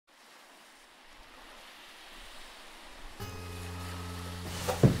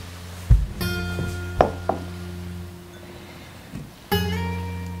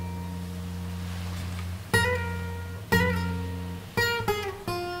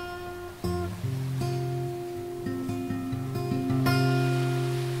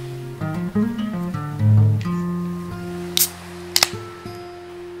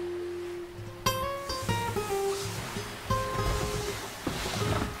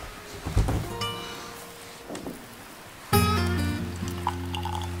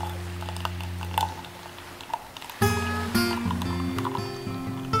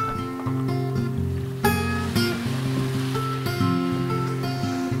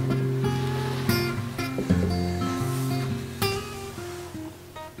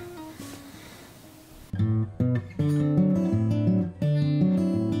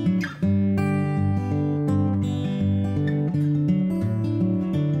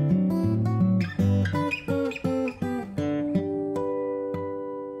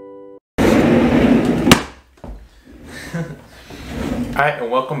Alright,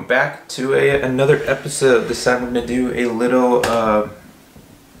 and welcome back to another episode. This time we're going to do a little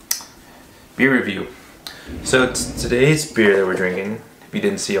beer review. So today's beer that we're drinking, if you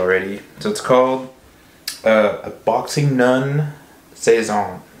didn't see already, so it's called a Boxing Nun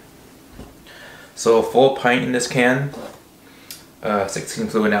Saison. So a full pint in this can, 16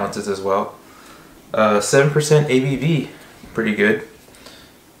 fluid ounces as well. 7% ABV, pretty good,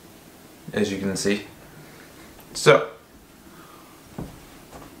 as you can see. So,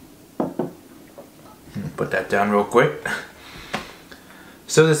 put that down real quick.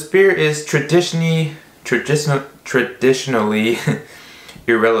 So this beer is traditionally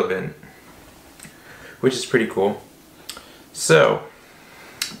irrelevant, which is pretty cool. So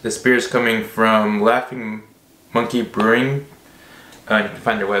this beer is coming from Laughing Monkey Brewing. You can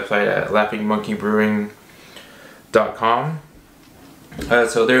find their website at laughingmonkeybrewing.com.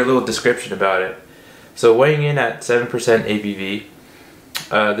 So there's a little description about it. So weighing in at 7% ABV,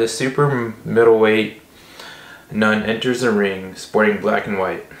 this super middleweight nun enters the ring sporting black and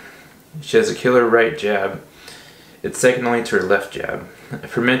white. She has a killer right jab. It's second only to her left jab.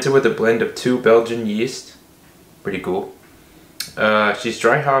 Fermented with a blend of 2 Belgian yeast. Pretty cool. She's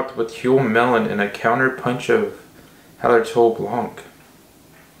dry hopped with Huel melon and a counter punch of Hallertau Blanc.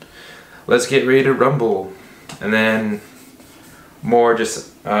 Let's get ready to rumble. And then more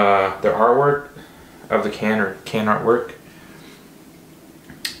just their artwork of the can, or can artwork,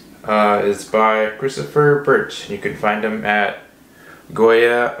 is by Christopher Birch. You can find him at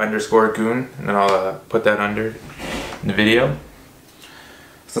Goya_Goon, and I'll put that under in the video.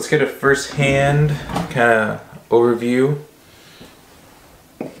 So let's get a first-hand kind of overview.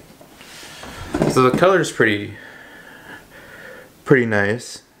 So the color is pretty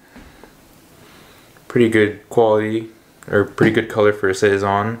nice, pretty good quality, or pretty good color for a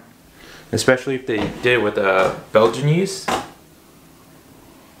saison, especially if they did it with Belgian yeast.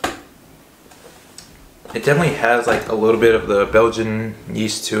 It definitely has like a little bit of the Belgian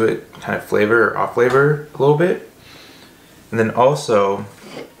yeast to it, kind of flavor or off flavor a little bit. And then also,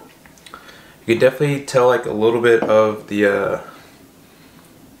 you can definitely tell like a little bit of the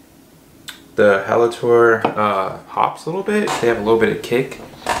Hallertau hops a little bit. They have a little bit of kick.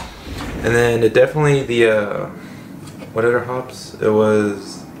 And then it definitely what other hops? It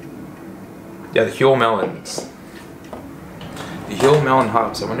was, yeah, the Huel melons. The Huel melon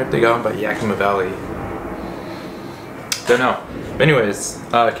hops. I wonder if they got them by Yakima Valley. Don't know. But anyways,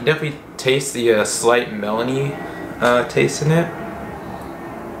 I can definitely taste the slight melony taste in it.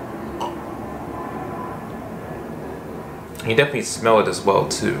 You can definitely smell it as well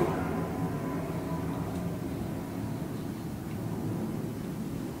too.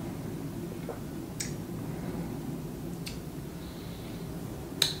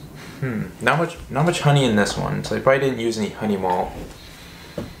 Not much honey in this one, so they probably didn't use any honey malt.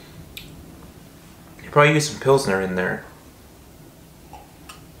 You probably used some Pilsner in there.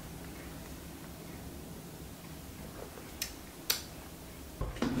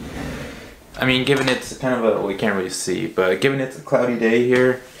 I mean, given it's kind of a, well, we can't really see, but given it's a cloudy day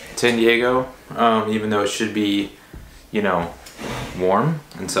here in San Diego, even though it should be, you know, warm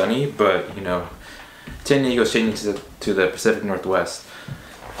and sunny, but, you know, San Diego's changing to the Pacific Northwest.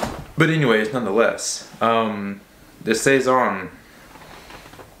 But anyways, nonetheless, the saison,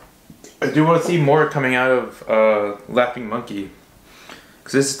 I do want to see more coming out of Laughing Monkey,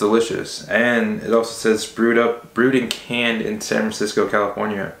 because this is delicious. And it also says brewed and canned in San Francisco,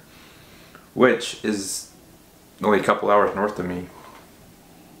 California, which is only a couple hours north of me,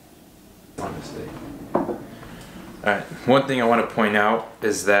 honestly. Alright, one thing I want to point out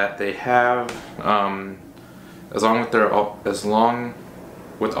is that they have, along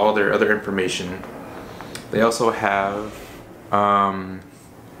with all their other information, they also have a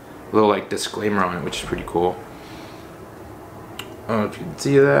little like disclaimer on it, which is pretty cool. I don't know if you can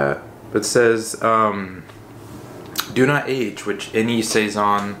see that, but it says do not age, which any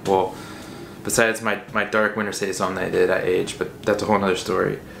saison, well, besides my dark winter saison that I did, I aged, but that's a whole nother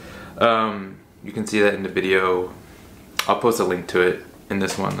story. You can see that in the video. I'll post a link to it in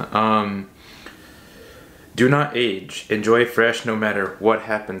this one. Do not age. Enjoy fresh no matter what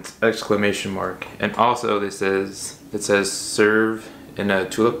happens! Exclamation mark. And also it says serve in a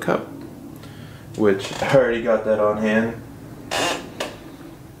tulip cup, which I already got that on hand.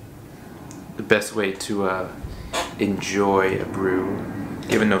 The best way to enjoy a brew,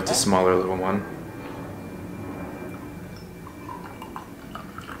 even though it's a smaller little one.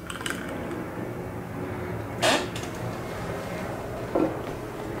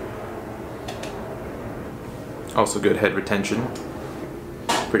 Also good head retention.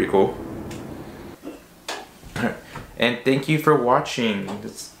 Pretty cool. And thank you for watching.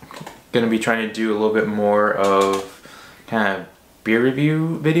 It's gonna be trying to do a little bit more of kind of beer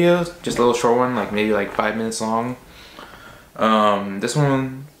review videos, just a little short one, like maybe like 5 minutes long. This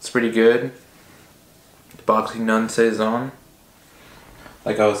one's pretty good. Boxing Nun saison,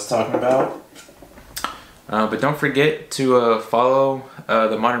 like I was talking about. But don't forget to follow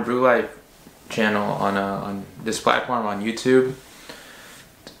the Modern Brew Life channel on this platform on YouTube.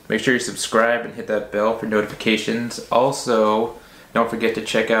 Make sure you subscribe and hit that bell for notifications. Also, don't forget to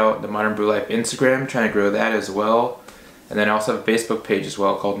check out the Modern Brew Life Instagram, trying to grow that as well. And then I also have a Facebook page as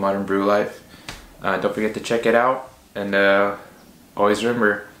well called Modern Brew Life. Don't forget to check it out. And always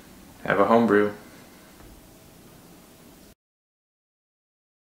remember, have a homebrew.